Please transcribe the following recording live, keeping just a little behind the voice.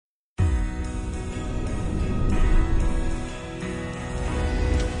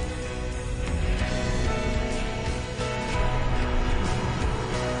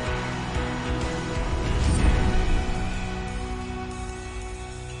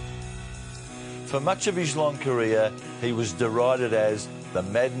For much of his long career, he was derided as the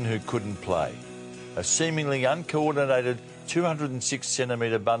Madden who couldn't play, a seemingly uncoordinated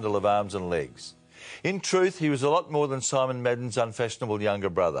 206-centimetre bundle of arms and legs. In truth, he was a lot more than Simon Madden's unfashionable younger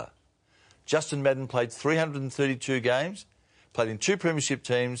brother. Justin Madden played 332 games, played in 2 premiership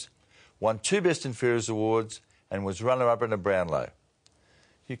teams, won 2 Best and Fairest awards and was runner-up in a Brownlow.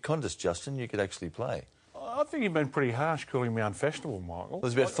 You conned us, Justin. You could actually play. I think you've been pretty harsh calling me unfashionable, Michael.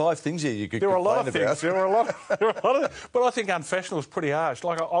 There's about 5 things here you could complain about. There were a lot of things. But I think unfashionable is pretty harsh.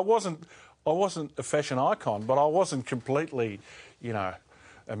 Like, I wasn't a fashion icon, but I wasn't completely, a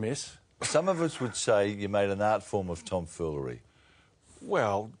mess. Some of us would say you made an art form of tomfoolery.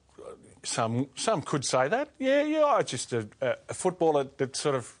 Well, some could say that. Yeah. I just a footballer that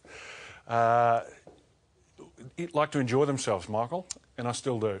sort of like to enjoy themselves, Michael, and I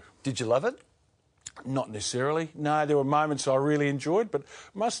still do. Did you love it? Not necessarily. No, there were moments I really enjoyed, but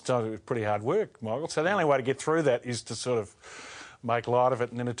most of the time it was pretty hard work, Michael. So the only way to get through that is to sort of make light of it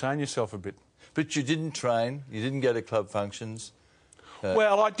and entertain yourself a bit. But you didn't train, you didn't go to club functions?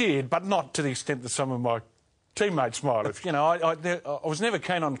 Well, I did, but not to the extent that some of my teammates might have. I was never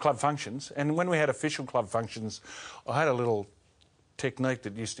keen on club functions, and when we had official club functions, I had a little technique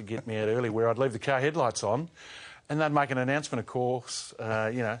that used to get me out early where I'd leave the car headlights on and they'd make an announcement, of course,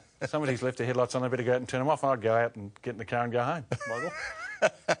 somebody's left their headlights on, they better go out and turn them off, and I'd go out and get in the car and go home, Michael.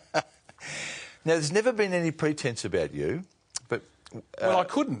 Now, there's never been any pretence about you, but... Well, I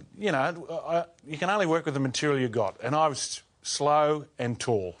couldn't. You can only work with the material you got, and I was slow and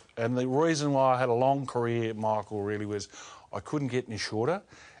tall. And the reason why I had a long career, Michael, really was I couldn't get any shorter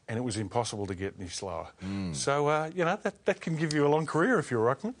and it was impossible to get any slower. So, that can give you a long career if you're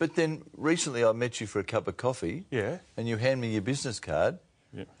a ruckman. But then recently I met you for a cup of coffee. Yeah. And you hand me your business card.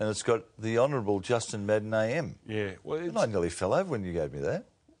 Yeah. And it's got the Honourable Justin Madden AM. Yeah. Well, and I nearly fell over when you gave me that.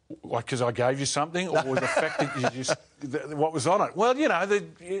 Like, because I gave you something, or was the fact that you just... what was on it? Well,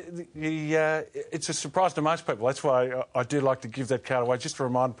 it's a surprise to most people. That's why I do like to give that card away, just to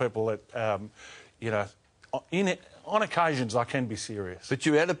remind people that, on occasions I can be serious. But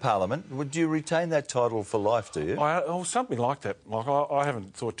you're out of Parliament. Would you retain that title for life, do you? Something like that, Michael. I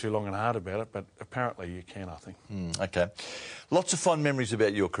haven't thought too long and hard about it, but apparently you can, I think. OK. Lots of fond memories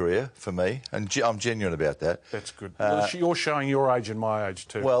about your career, for me, and I'm genuine about that. That's good. Well, you're showing your age and my age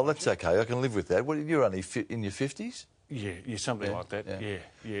too. Well, that's OK. I can live with that. You're only in your 50s? Yeah, something like that.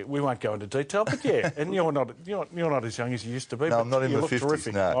 Yeah. We won't go into detail, but yeah. And you're not as young as you used to be. No, I'm not in my 50s.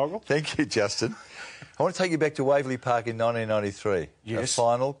 Terrific, no. Michael. Thank you, Justin. I want to take you back to Waverley Park in 1993. Yes. A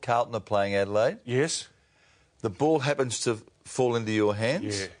final, Carlton are playing Adelaide. Yes. The ball happens to fall into your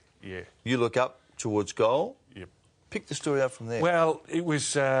hands. Yeah. You look up towards goal. Yep. Pick the story up from there. Well, it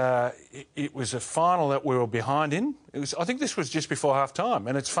was a final that we were behind in. I think this was just before half-time,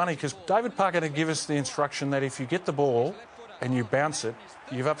 and it's funny because David Parker had given us the instruction that if you get the ball and you bounce it,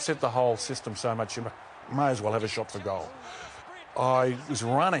 you've upset the whole system so much you may as well have a shot for goal. I was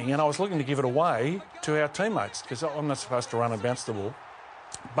running and I was looking to give it away to our teammates because I'm not supposed to run and bounce the ball.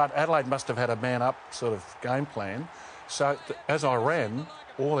 But Adelaide must have had a man-up sort of game plan. So as I ran,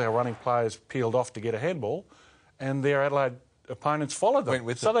 all our running players peeled off to get a handball and their Adelaide opponents followed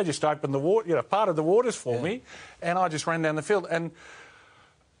them. So they just opened the water, parted the waters for me, and I just ran down the field. And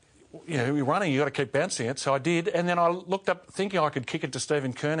you're running, you've got to keep bouncing it. So I did, and then I looked up thinking I could kick it to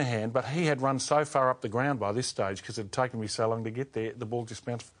Stephen Kernahan, but he had run so far up the ground by this stage because it had taken me so long to get there, the ball just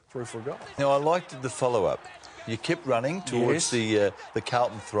bounced through for a goal. Now, I liked the follow-up. You kept running towards the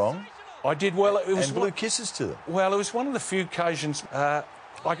Carlton throng. I did. Well, it was... And blew kisses to them. Well, it was one of the few occasions... there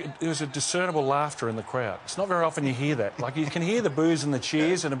was a discernible laughter in the crowd. It's not very often you hear that. Like, you can hear the boos and the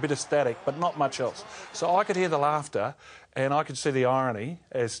cheers and a bit of static, but not much else. So I could hear the laughter and I could see the irony,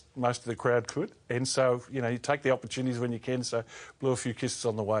 as most of the crowd could. And so, you take the opportunities when you can, so blew a few kisses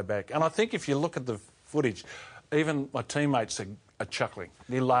on the way back. And I think if you look at the footage, even my teammates are chuckling.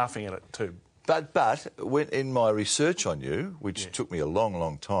 They're laughing at it too. But when in my research on you, which took me a long,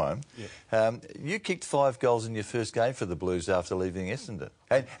 long time, you kicked 5 goals in your first game for the Blues after leaving Essendon.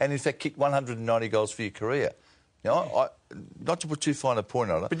 And in fact, kicked 190 goals for your career. Now, not to put too fine a point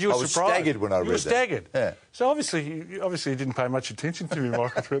on it, but you were I was surprised. Staggered when I read that. You were staggered. Yeah. So obviously you didn't pay much attention to me,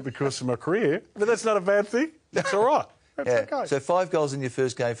 Michael, throughout the course of my career. But that's not a bad thing. That's all right. That's okay. So 5 goals in your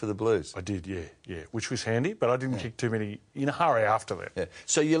first game for the Blues? I did, yeah, which was handy, but I didn't kick too many in a hurry after that. Yeah.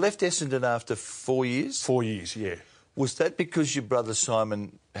 So you left Essendon after 4 years? 4 years, yeah. Was that because your brother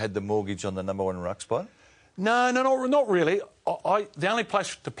Simon had the mortgage on the #1 ruck spot? No, not really. The only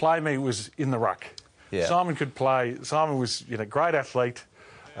place to play me was in the ruck. Yeah. Simon could play. Simon was, great athlete.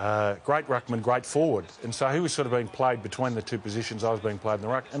 great ruckman, great forward. And so he was sort of being played between the two positions. I was being played in the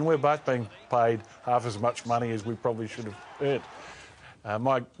ruck. And we're both being paid half as much money as we probably should have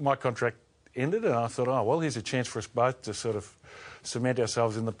earned. My contract ended and I thought, oh, well, here's a chance for us both to sort of cement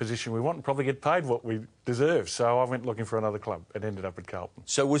ourselves in the position we want and probably get paid what we deserve. So I went looking for another club and ended up at Carlton.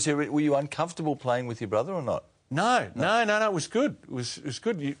 So were you uncomfortable playing with your brother or not? No, it was good. It was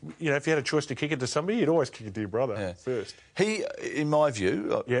good. You know, if you had a choice to kick it to somebody, you'd always kick it to your brother first. He, in my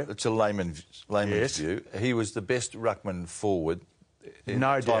view, it's a layman's view, he was the best ruckman forward in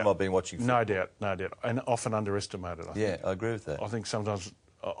the time I've been watching football. No doubt. And often underestimated, I think. Yeah, I agree with that. I think sometimes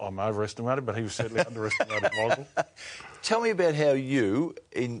I'm overestimated, but he was certainly underestimated, Michael. Tell me about how you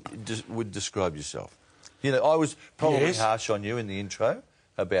would describe yourself. You know, I was probably harsh on you in the intro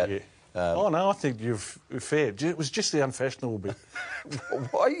about... Yeah. No, I think you're fair. It was just the unfashionable bit.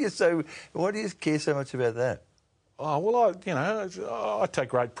 Why do you care so much about that? Oh, well, I take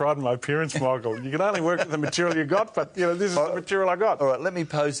great pride in my appearance, Michael. You can only work with the material you got, but, this is the material I got. All right, let me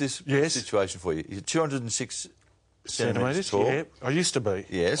pose this situation for you. You're 206 centimetres tall. Yeah, I used to be.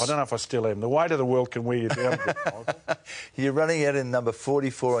 Yes. I don't know if I still am. The weight of the world can wear you down a bit, Michael. You're running out in number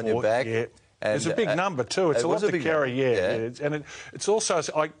 44 on your back. Yeah. And it's a big number too. It's a lot to carry, And it's also...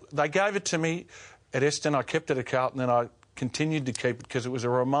 they gave it to me at Eston. I kept it at Carlton and I continued to keep it because it was a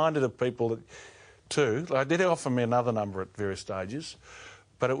reminder to people that, too... They did offer me another number at various stages,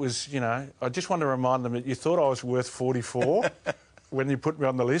 but it was, I just wanted to remind them that you thought I was worth 44 when you put me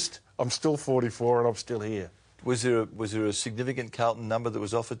on the list. I'm still 44 and I'm still here. Was there a significant Carlton number that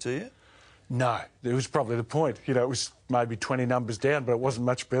was offered to you? No, it was probably the point. It was maybe 20 numbers down, but it wasn't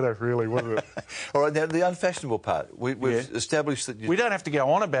much better, really, was it? All right, now, the unfashionable part. We've established that... We don't have to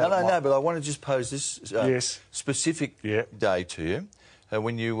go on about it. No, but I want to just pose this specific day to you.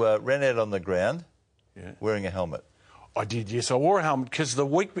 When you ran out on the ground wearing a helmet. I did, yes. I wore a helmet because the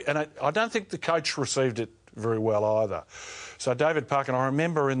week... And I don't think the coach received it very well either. So David Parker, and I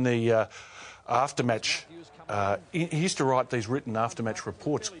remember in the aftermatch... he used to write these written after-match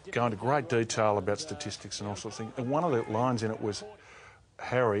reports, go into great detail about statistics and all sorts of things. And one of the lines in it was,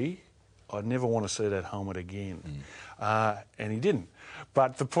 Harry, I never want to see that helmet again. And he didn't.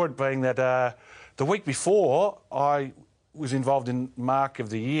 But the point being that the week before, I was involved in Mark of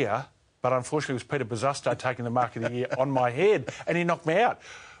the Year, but unfortunately it was Peter Bazusto taking the Mark of the Year on my head, and he knocked me out.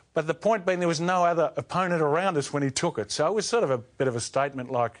 But the point being there was no other opponent around us when he took it. So it was sort of a bit of a statement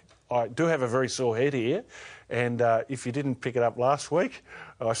like, I do have a very sore head here, and if you didn't pick it up last week,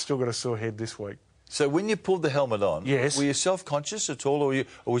 I've still got a sore head this week. So when you pulled the helmet on, were you self-conscious at all, or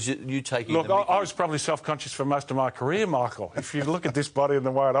was it you taking... Look, I was probably self-conscious for most of my career, Michael. If you look at this body and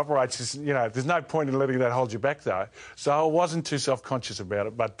the way it operates, there's no point in letting that hold you back, though. So I wasn't too self-conscious about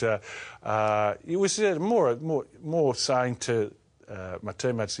it, but it was more saying to my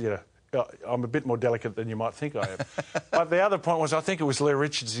teammates, I'm a bit more delicate than you might think I am. But the other point was, I think it was Lou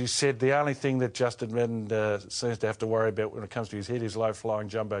Richards who said the only thing that Justin Madden seems to have to worry about when it comes to his head is low-flying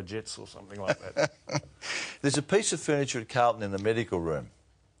jumbo jets or something like that. There's a piece of furniture at Carlton in the medical room,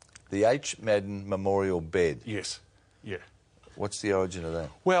 the H. Madden Memorial Bed. Yes, yeah. What's the origin of that?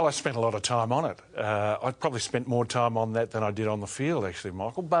 Well, I spent a lot of time on it. I probably spent more time on that than I did on the field, actually,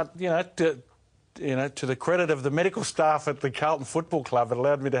 Michael. But, to the credit of the medical staff at the Carlton Football Club, it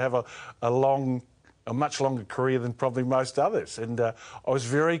allowed me to have a much longer career than probably most others. And I was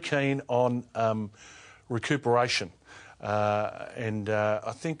very keen on recuperation.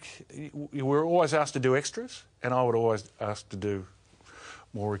 I think we were always asked to do extras, and I would always ask to do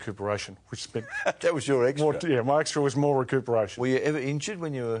more recuperation, which spent... That was your extra? My extra was more recuperation. Were you ever injured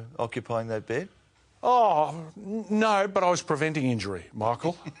when you were occupying that bed? Oh, no, but I was preventing injury,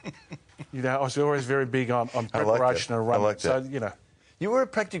 Michael. I was always very big on preparation and running. I like that. So, You were a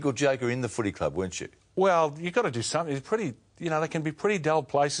practical joker in the footy club, weren't you? Well, you've got to do something. It's pretty... they can be pretty dull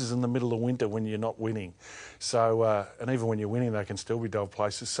places in the middle of winter when you're not winning. So, and even when you're winning, they can still be dull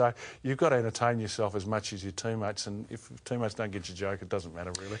places. So you've got to entertain yourself as much as your teammates, and if teammates don't get your joke, it doesn't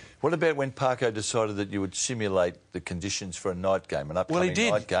matter, really. What about when Parko decided that you would simulate the conditions for a night game, an upcoming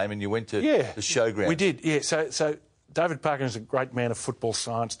night game, and you went to the showground? We did, yeah. So David Parker, is a great man of football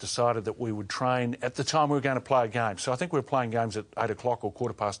science, decided that we would train... At the time, we were going to play a game. So I think we were playing games at 8 o'clock or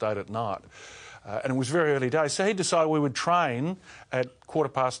 8:15 at night. And it was very early days. So he decided we would train at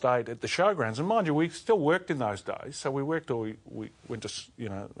 8:15 at the showgrounds. And mind you, we still worked in those days. So we worked or we went to,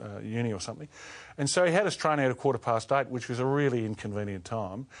 uni or something. And so he had us training at 8:15, which was a really inconvenient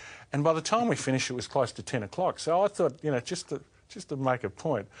time. And by the time we finished, it was close to 10 o'clock. So I thought, just to make a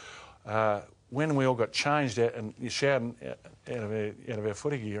point, when we all got changed out and showered out of our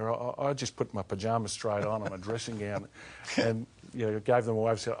footy gear, I just put my pyjamas straight on and my dressing gown and gave them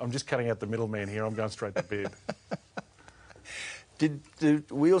away. So I'm just cutting out the middleman here. I'm going straight to bed. Did the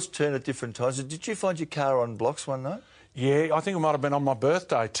wheels turn at different times? Did you find your car on blocks one night? Yeah, I think it might have been on my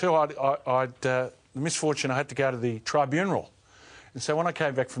birthday too. I'd the misfortune I had to go to the tribunal. And so when I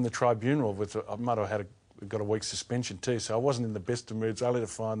came back from the tribunal, I might have got a week's suspension too, so I wasn't in the best of moods, only to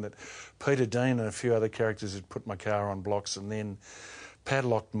find that Peter Dean and a few other characters had put my car on blocks and then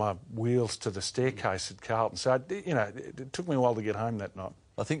padlocked my wheels to the staircase at Carlton. So, it took me a while to get home that night.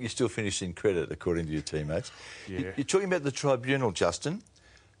 I think you still finished in credit, according to your teammates. Yeah. You're talking about the tribunal, Justin.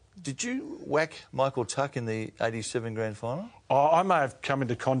 Did you whack Michael Tuck in the 87 grand final? I may have come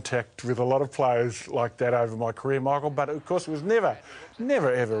into contact with a lot of players like that over my career, Michael, but of course it was never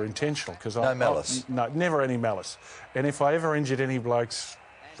ever intentional. No malice? No, never any malice. And if I ever injured any blokes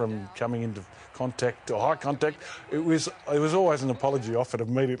from coming into contact or high contact, it was always an apology offered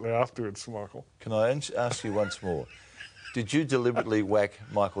immediately afterwards, Michael. Can I ask you once more? Did you deliberately whack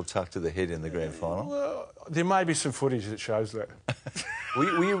Michael Tuck to the head in the grand final? Well, there may be some footage that shows that.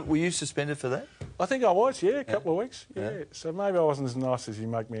 Were you suspended for that? I think I was, a couple of weeks. Yeah. So maybe I wasn't as nice as you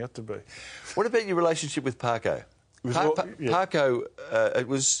make me out to be. What about your relationship with Parko? Parko, it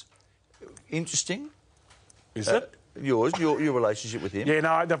was interesting. Is it? Your relationship with him? Yeah,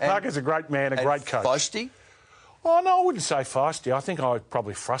 no, Parker's a great man, a great coach. Feisty? Oh, no, I wouldn't say feisty. I think I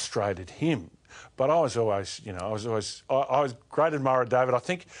probably frustrated him. But I was always, I was great admirer of David. I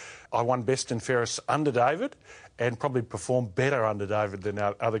think I won best and fairest under David and probably performed better under David than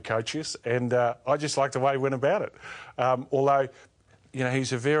other coaches. And I just liked the way he went about it. Although,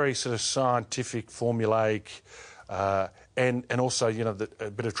 he's a very sort of scientific, formulaic, and also, a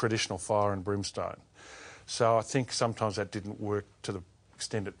bit of traditional fire and brimstone. So I think sometimes that didn't work to the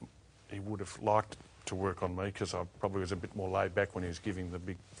extent that he would have liked to work on me, because I probably was a bit more laid back when he was giving the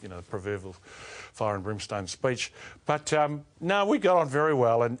big, the proverbial fire and brimstone speech. But no, we got on very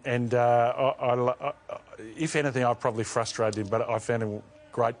well, and if anything, I probably frustrated him, but I found him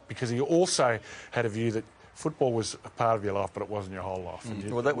great because he also had a view that football was a part of your life, but it wasn't your whole life.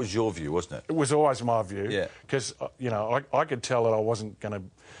 Well, that was your view, wasn't it? It was always my view. Yeah. Because, I could tell that I wasn't going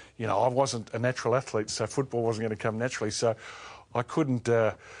to, I wasn't a natural athlete, so football wasn't going to come naturally. So I couldn't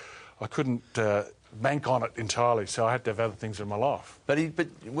bank on it entirely, so I had to have other things in my life. But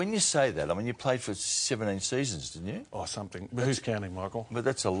when you say that, I mean, you played for 17 seasons, didn't you? Oh, something. But who's counting, Michael? But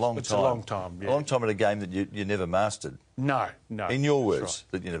that's a long time. It's a long time, yeah. A long time at a game that you never mastered. No. In your words,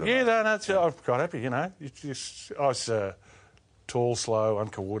 right. That you never mastered. Yeah, I'm quite happy, I was tall, slow,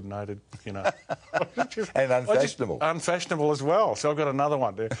 uncoordinated, And unfashionable. Unfashionable as well, so I've got another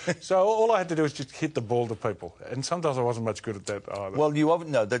one there. So all I had to do was just hit the ball to people, and sometimes I wasn't much good at that either. Well,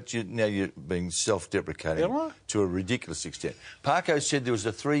 now you're being self-deprecating to a ridiculous extent. Parko said there was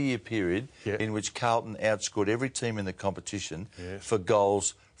a 3-year period in which Carlton outscored every team in the competition for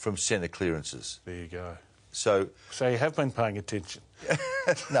goals from centre clearances. There you go. So you have been paying attention.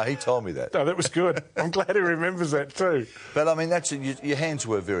 No, he told me that. No, that was good. I'm glad he remembers that too. But, I mean, your hands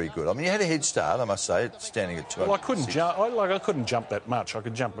were very good. I mean, you had a head start, I must say, standing at 200. Well, I couldn't jump. I couldn't jump that much. I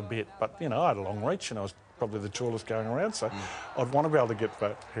could jump a bit, but, I had a long reach and I was probably the tallest going around, so I'd want to be able to get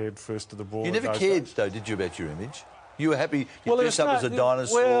that head first to the ball. You never cared, though, did you, about your image? You were happy you dressed up as a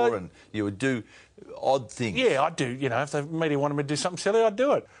dinosaur and you would do odd things. Yeah, I'd do. If the media wanted me to do something silly, I'd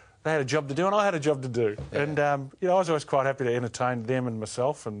do it. They had a job to do and I had a job to do. Yeah. And, I was always quite happy to entertain them and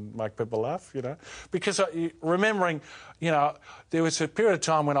myself and make people laugh, Because remembering, there was a period of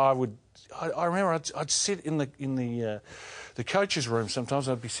time when I remember I'd sit in the coach's room sometimes.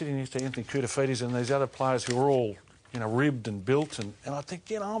 I'd be sitting next to Anthony Koutafidis and these other players who were all, ribbed and built. And I'd think,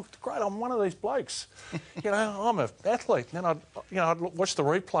 I'm great, I'm one of these blokes. I'm an athlete. And then I'd watch the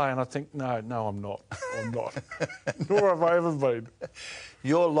replay and I'd think, no, I'm not. I'm not. Nor have I ever been.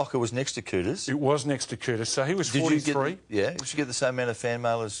 Your locker was next to Cooter's. It was next to Cooter's, so he was 43. Did you get the same amount of fan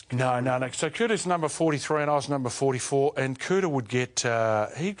mail as Cooter? No. So Cooter's number 43 and I was number 44, and Cooter would get,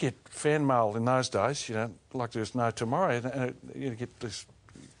 he'd get fan mail in those days, like there was no tomorrow, and you'd get this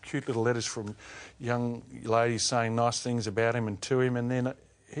cute little letters from young ladies saying nice things about him and to him, and then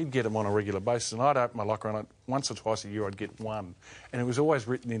he'd get them on a regular basis, and I'd open my locker and once or twice a year I'd get one, and it was always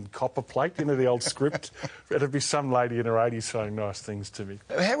written in copper plate, the old script. It'd be some lady in her 80s saying nice things to me.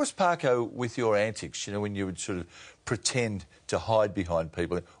 How was Parko with your antics, when you would sort of pretend to hide behind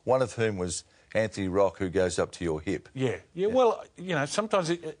people, one of whom was Anthony Rock, who goes up to your hip? Yeah. Well,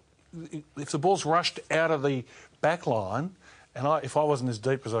 sometimes if the ball's rushed out of the back line, and if I wasn't as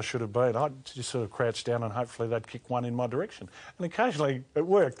deep as I should have been, I'd just sort of crouch down and hopefully they'd kick one in my direction. And occasionally it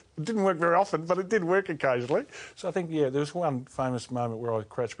worked. It didn't work very often, but it did work occasionally. So I think, there was one famous moment where I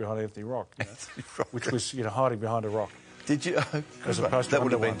crouched behind Anthony Rock, which was, hiding behind a rock. Did you? As opposed to that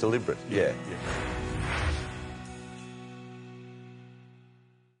would have been under one. deliberate. Yeah.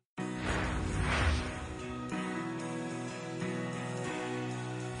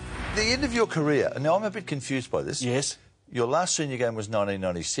 The end of your career. Now, I'm a bit confused by this. Yes. Your last senior game was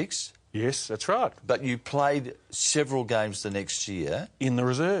 1996. Yes, that's right. But you played several games the next year. In the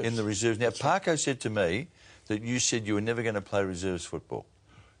reserves. In the reserves. Now, Parko said to me that you said you were never going to play reserves football.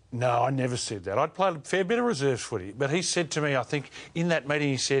 No, I never said that. I'd played a fair bit of reserves footy. But he said to me, I think, in that meeting,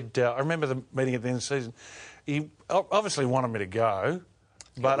 he said, I remember the meeting at the end of the season, he obviously wanted me to go.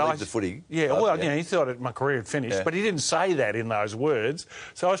 But leave the footy. Yeah, well, you know, he thought my career had finished, but he didn't say that in those words.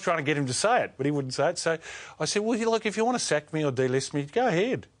 So I was trying to get him to say it, but he wouldn't say it. So I said, well, look, if you want to sack me or delist me, go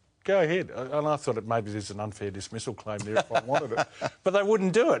ahead. Go ahead. And I thought maybe there's an unfair dismissal claim there if I wanted it. But they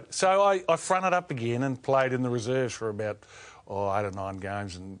wouldn't do it. So I fronted up again and played in the reserves for about 8 or 9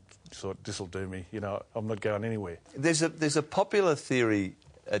 games and thought, this will do me. You know, I'm not going anywhere. There's a popular theory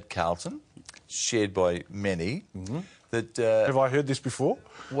at Carlton, shared by many, that... Have I heard this before?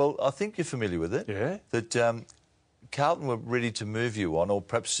 Well, I think you're familiar with it. Yeah. That Carlton were ready to move you on, or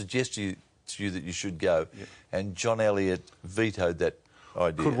perhaps suggest to you that you should go, and John Elliott vetoed that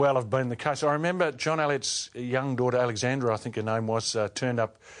idea. Could well have been the case. I remember John Elliott's young daughter, Alexandra, I think her name was, turned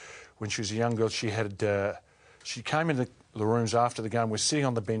up when she was a young girl. She came into the rooms after the game. We're sitting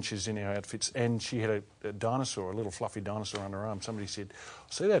on the benches in our outfits, and she had a dinosaur, a little fluffy dinosaur on her arm. Somebody said,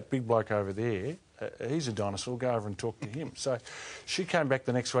 see that big bloke over there? He's a dinosaur. Go over and talk to him. So she came back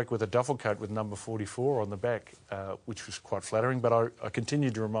the next week with a duffel coat with number 44 on the back, which was quite flattering. But I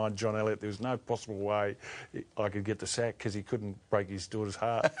continued to remind John Elliott there was no possible way I could get the sack because he couldn't break his daughter's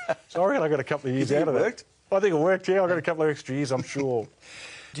heart. So I reckon I got a couple of years out of it. Worked? I think it worked, yeah. I got a couple of extra years, I'm sure.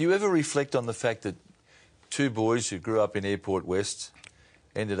 Do you ever reflect on the fact that 2 boys who grew up in Airport West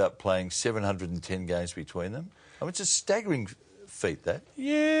ended up playing 710 games between them? I mean, it's a staggering feat, that.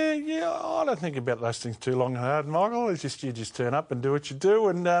 Yeah, I don't think about those things too long and hard, Michael. It's just you just turn up and do what you do.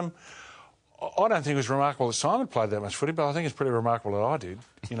 And I don't think it was remarkable that Simon played that much footy, but I think it's pretty remarkable that I did.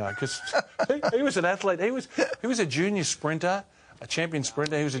 You know, because he was an athlete. He was a junior sprinter, a champion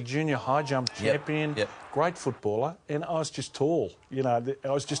sprinter. He was a junior high jump champion, great footballer, and I was just tall. You know,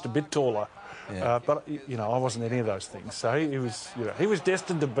 I was just a bit taller. Yeah. But you know, I wasn't any of those things. So he was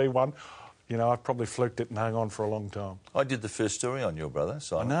destined to be one. You know, I probably fluked it and hung on for a long time. I did the first story on your brother,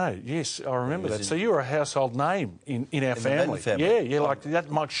 Simon. I know, yes, I remember that. So you were a household name in our family. The family. Yeah, like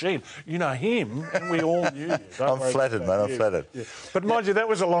that Mike Sheen. You know him, and we all knew you. I'm flattered, mate, I'm flattered. Yeah. But mind you, that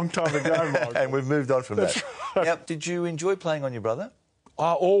was a long time ago, Mike. And we've moved on from that. Right. Now, did you enjoy playing on your brother?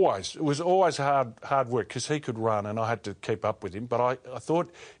 Always. It was always hard work because he could run and I had to keep up with him. But I thought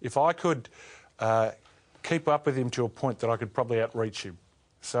if I could keep up with him to a point that I could probably outreach him.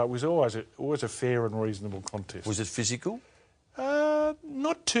 So it was always a fair and reasonable contest. Was it physical?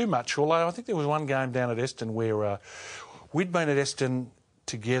 Not too much, although I think there was one game down at Eston where we'd been at Eston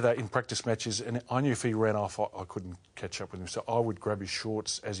together in practice matches, and I knew if he ran off, I couldn't catch up with him. So I would grab his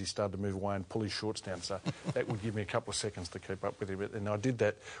shorts as he started to move away and pull his shorts down. So that would give me a couple of seconds to keep up with him. And I did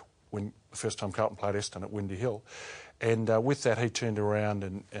that when the first time Carlton played Eston at Windy Hill. And with that, he turned around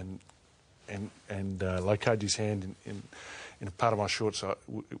and located his hand in a part of my shorts,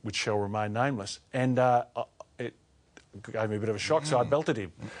 which shall remain nameless. And it gave me a bit of a shock, so I belted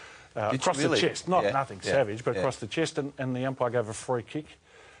him across the chest. Nothing savage, but across the chest. And the umpire gave a free kick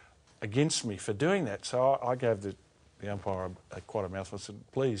against me for doing that. So I gave the umpire quite a mouthful. I said,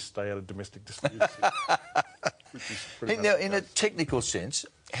 please stay out of domestic disputes. Now, in a technical sense,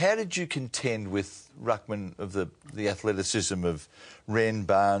 how did you contend with ruckman of the athleticism of Wren,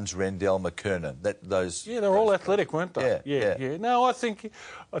 Barnes, Rendell, McKernan? They're all athletic, weren't they? Yeah. No, I think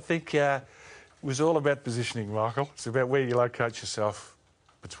it was all about positioning, Michael. It's about where you locate yourself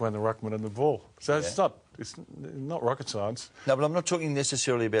between the ruckman and the ball. So it's not rocket science. No, but I'm not talking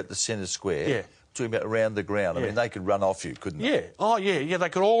necessarily about the centre square. Yeah. I'm talking about around the ground. I mean, they could run off you, couldn't they? Yeah. Oh, yeah. They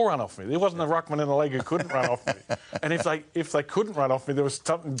could all run off me. There wasn't a ruckman in the league who couldn't run off me. And if they couldn't run off me, there was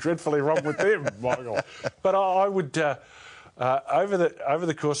something dreadfully wrong with them, Michael. But I would over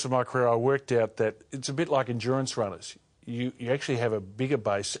the course of my career, I worked out that it's a bit like endurance runners. You actually have a bigger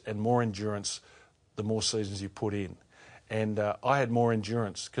base and more endurance the more seasons you put in. And I had more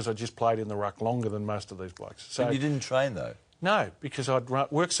endurance because I just played in the ruck longer than most of these blokes. So but you didn't train, though? No, because I'd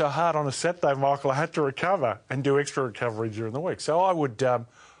work so hard on a Saturday, Michael, I had to recover and do extra recovery during the week. So I would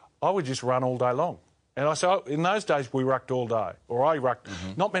just run all day long. And so in those days, we rucked all day. Or I rucked.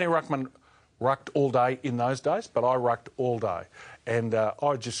 Not many ruckmen rucked all day in those days, but I rucked all day. And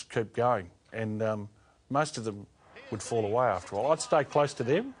I'd just keep going. And most of them would fall away after a while. I'd stay close to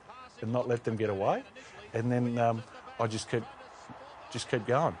them and not let them get away. And then I just keep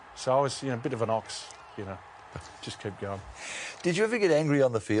going. So I was, a bit of an ox, just keep going. Did you ever get angry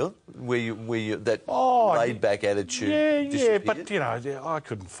on the field where you that laid-back attitude disappeared? Yeah, but, I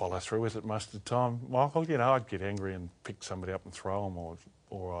couldn't follow through with it most of the time, Michael. I'd get angry and pick somebody up and throw them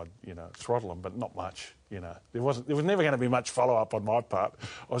or I'd, throttle them, but not much, There was never going to be much follow-up on my part.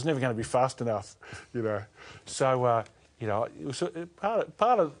 I was never going to be fast enough, So, it was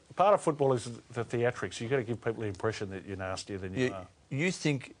part of football is the theatrics. You've got to give people the impression that you're nastier than you are. You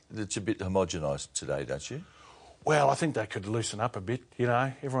think it's a bit homogenised today, don't you? Well, I think they could loosen up a bit,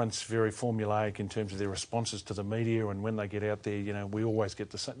 Everyone's very formulaic in terms of their responses to the media, and when they get out there, we always get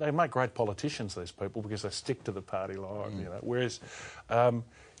the same. They make great politicians, these people, because they stick to the party line, Whereas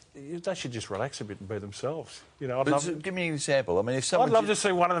they should just relax a bit and be themselves. Give me an example. I mean, if someone... I'd love to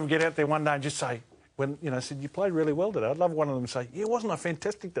see one of them get out there one day and just say... When, said, you played really well today. I'd love one of them to say, yeah, wasn't I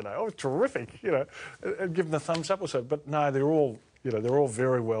fantastic today? I was terrific, and give them the thumbs up or so. But no, they're all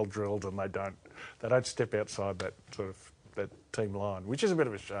very well drilled, and they don't step outside that that team line, which is a bit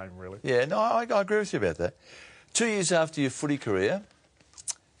of a shame, really. Yeah, no, I agree with you about that. 2 years after your footy career,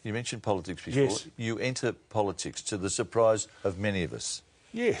 you mentioned politics before. Yes. You enter politics to the surprise of many of us.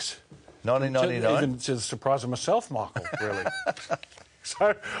 Yes. 1999. Even to the surprise of myself, Michael, really.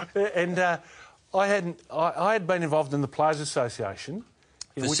 So, and I had been involved in the Players Association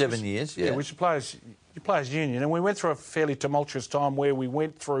for 7 years. Yeah, which is players union, and we went through a fairly tumultuous time where we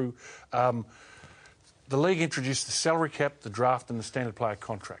went through. The league introduced the salary cap, the draft, and the standard player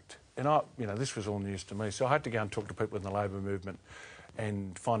contract, and this was all news to me. So I had to go and talk to people in the Labor movement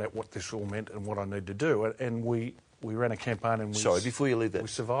and find out what this all meant and what I need to do. And we ran a campaign, and before you leave that, we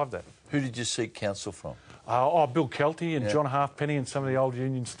survived that. Who did you seek counsel from? Bill Kelty and John Halfpenny and some of the old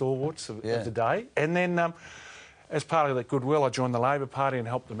union stalwarts of the day. And then, as part of that goodwill, I joined the Labor Party and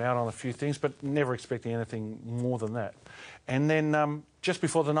helped them out on a few things, but never expecting anything more than that. And then, just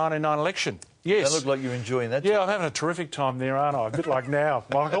before the 1999 election, yes. That looked like you're enjoying that. Yeah, I'm having a terrific time there, aren't I? A bit like now,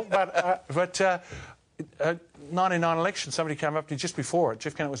 Michael. But 1999 election, somebody came up to me just before it.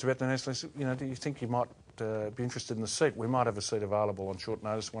 Jeff Kennett was about to announce, said, do you think you might be interested in the seat? We might have a seat available on short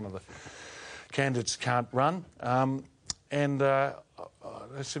notice. One of the candidates can't run. And I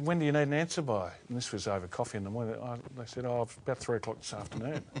said, when do you need an answer by? And this was over coffee in the morning. They said, about 3 o'clock this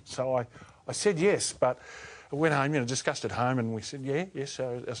afternoon. So I said yes, but I went home, discussed at home, and we said, yes.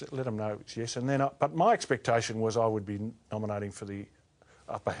 So I said, let them know it's yes. And then, but my expectation was I would be nominating for the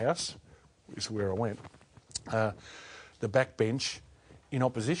upper house, is where I went, the backbench in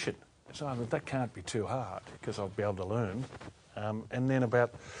opposition. So I thought, that can't be too hard, because I'll be able to learn. And then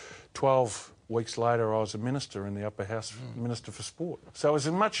about 12 weeks later, I was a minister in the upper house, Minister for Sport. So it was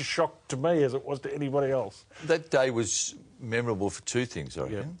as much a shock to me as it was to anybody else. That day was memorable for two things, I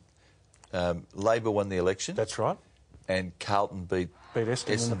reckon. Labor won the election. That's right. And Carlton beat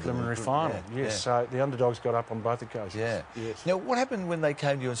Essendon in the preliminary final. Yeah, yes, so the underdogs got up on both occasions. Yeah. Yes. Now, what happened when they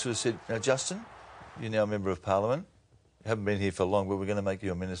came to you and sort of said, now, Justin, you're now a Member of Parliament. You haven't been here for long, but we're going to make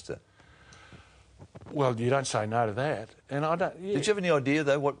you a minister. Well, you don't say no to that. And I don't... Yeah. Did you have any idea,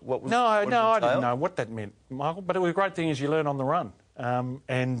 though, what was... No, I didn't know what that meant, Michael. But the great thing is you learn on the run.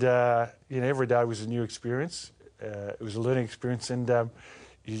 Every day was a new experience. It was a learning experience, and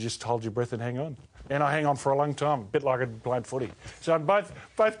you just hold your breath and hang on. And I hang on for a long time, a bit like I'd played footy. So in both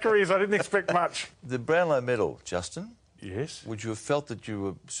careers, I didn't expect much. The Brownlow medal, Justin? Yes. Would you have felt that you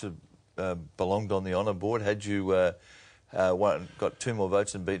were sort of, belonged on the honour board had you... got 2 more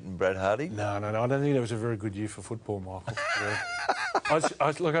votes and beaten Brad Hardy? No. I don't think it was a very good year for football, Michael. I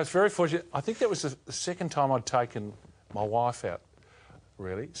was very fortunate. I think that was the second time I'd taken my wife out,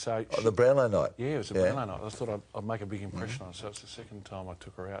 really. So the Brownlow night? Yeah, it was a Brownlow night. I thought I'd make a big impression on her, so it's the second time I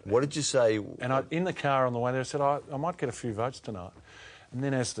took her out. What did you say? And in the car on the way there, I said, I might get a few votes tonight. And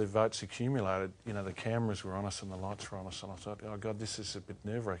then as the votes accumulated, the cameras were on us and the lights were on us, and I thought, oh, God, this is a bit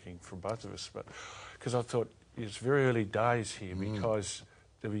nerve-wracking for both of us. But because I thought, it's very early days here because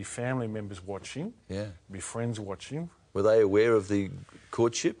there'll be family members watching, there'll be friends watching. Were they aware of the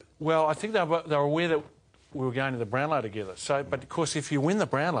courtship? Well, I think they were aware that we were going to the Brownlow together. So, but of course, if you win the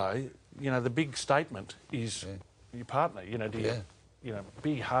Brownlow, the big statement is your partner.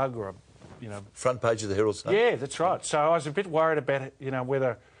 Big hug or front page of the Herald Sun. Yeah, that's right. So I was a bit worried about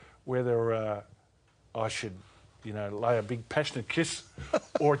whether I should. Lay a big passionate kiss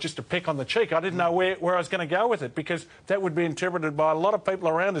or just a peck on the cheek. I didn't know where I was going to go with it because that would be interpreted by a lot of people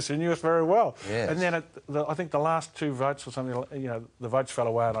around us who knew us very well. Yes. And then I think the last 2 votes or something, the votes fell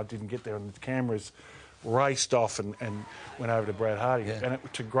away and I didn't get there and the cameras raced off and went over to Brad Hardy. Yeah. And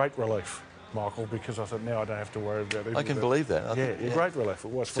it took great relief, Michael, because I thought now I don't have to worry about it. I can believe that. Great relief it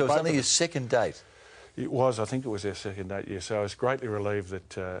was. So it was only your second date? It was. I think it was our second date, yeah. So I was greatly relieved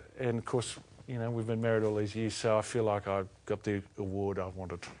that... and, of course, you know, we've been married all these years, so I feel like I got the award I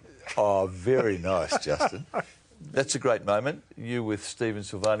wanted. Oh, very nice, Justin. That's a great moment. You with Stephen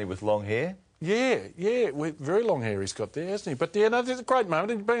Silvani with long hair. Yeah, with very long hair he's got there, hasn't he? But, yeah, no, it's a great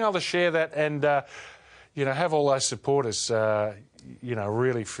moment. And being able to share that and, you know, have all those supporters, you know,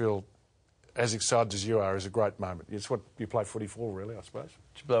 really feel as excited as you are is a great moment. It's what you play footy for, really, I suppose.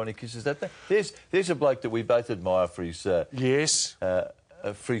 Did you blow any kisses that day? There's a bloke that we both admire for his... yes.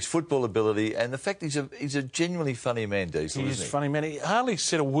 For his football ability and the fact he's a genuinely funny man, Diesel, He's isn't a he? funny man. He hardly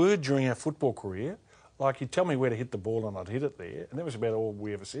said a word during our football career. Like, he'd tell me where to hit the ball and I'd hit it there, and that was about all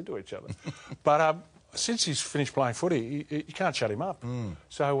we ever said to each other. But since he's finished playing footy, you can't shut him up.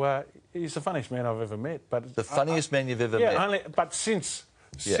 So he's the funniest man I've ever met. But the funniest man you've ever met? But since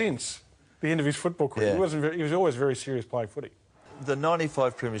the end of his football career, he was always very serious playing footy. The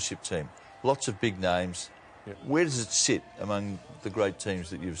 95 premiership team, lots of big names. Yep. Where does it sit among the great teams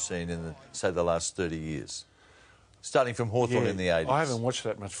that you've seen in, say, the last 30 years? Starting from Hawthorn in the 80s. I haven't watched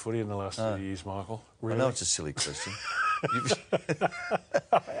that much footy in the last 30 years, Michael. Really? I know it's a silly question.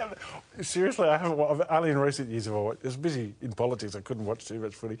 Seriously, I haven't. Only in recent years have I watched. I was busy in politics. I couldn't watch too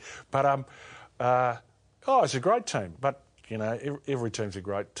much footy. But, it's a great team. But, you know, every team's a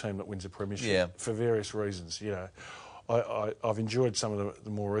great team that wins a premiership for various reasons, you know. I've enjoyed some of the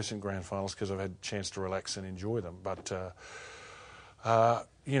more recent grand finals because I've had a chance to relax and enjoy them. But,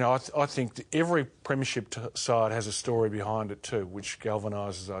 you know, I think every premiership side has a story behind it too, which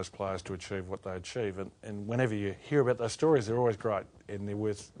galvanises those players to achieve what they achieve. And whenever you hear about those stories, they're always great and they're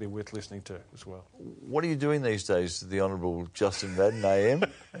worth listening to as well. What are you doing these days, the Honourable Justin Madden, AM?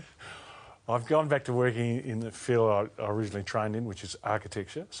 I've gone back to working in the field I originally trained in, which is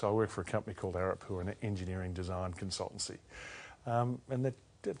architecture. So I work for a company called Arup, who are an engineering design consultancy. And that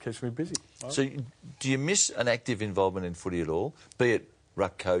keeps me busy. So do you miss an active involvement in footy at all, be it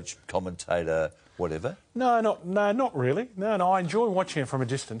ruck coach, commentator, whatever? No, not really. No, I enjoy watching it from a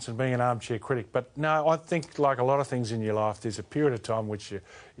distance and being an armchair critic. But no, I think like a lot of things in your life, there's a period of time which you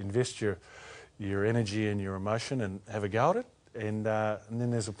invest your energy and your emotion and have a go at it. And then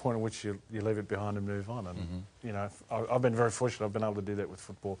there's a point at which you leave it behind and move on. And, you know, I've been very fortunate. I've been able to do that with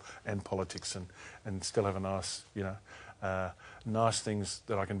football and politics and still have a nice, you know, nice things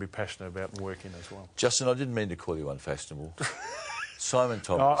that I can be passionate about and work in as well. Justin, I didn't mean to call you unfashionable. Simon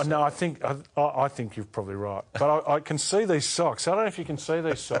Thomas. No, I think you're probably right. But I can see these socks. I don't know if you can see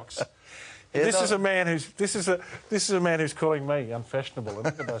these socks. This is a man who's calling me unfashionable. And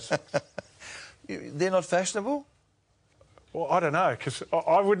look at those socks. They're not fashionable? Well, I don't know, because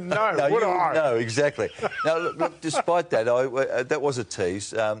I wouldn't know, no, would I? No, exactly. Now, look, despite that, that was a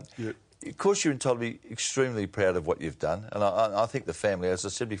tease. Of course, you're entitled to be extremely proud of what you've done. And I think the family, as I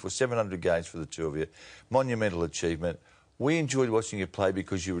said before, 700 games for the two of you, monumental achievement. We enjoyed watching you play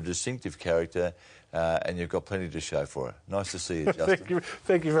because you're a distinctive character and you've got plenty to show for it. Nice to see you, Justin.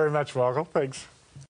 Thank you very much, Michael. Thanks.